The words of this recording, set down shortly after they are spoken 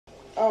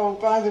Oh,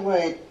 by the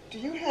way, do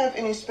you have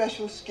any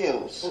special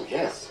skills? Oh,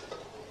 yes.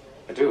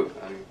 I do.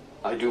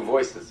 I do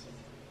voices.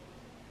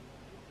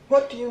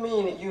 What do you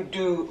mean you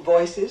do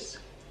voices?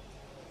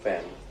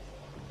 Fan,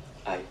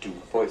 I do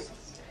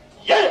voices.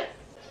 Yeah!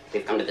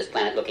 We've come to this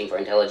planet looking for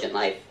intelligent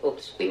life.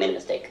 Oops, we made a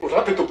mistake. What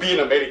happened to be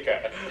in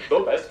America?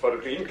 No best for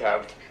a green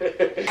card.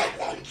 I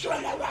want you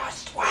in the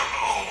worst way.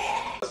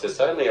 It's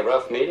certainly a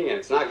rough meeting, and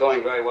it's not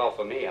going very well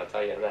for me, I'll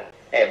tell you that.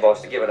 Hey,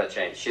 boss, give it a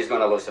chance. She's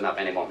going to loosen up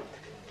any moment.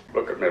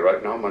 Look at me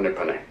right now, Money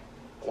Penny.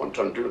 I want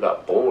to undo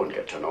that bow and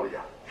get to know you.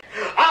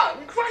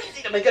 I'm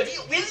crazy to make a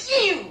deal with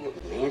you!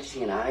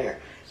 Nancy and I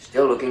are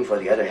still looking for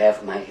the other half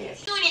of my head.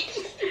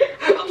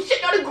 I'm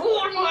sitting on a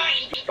gold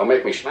mine! Don't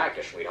make me smack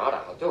you, sweetheart.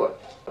 I'll do it.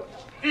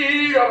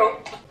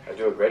 I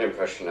do a great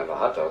impression of a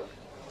hot dog.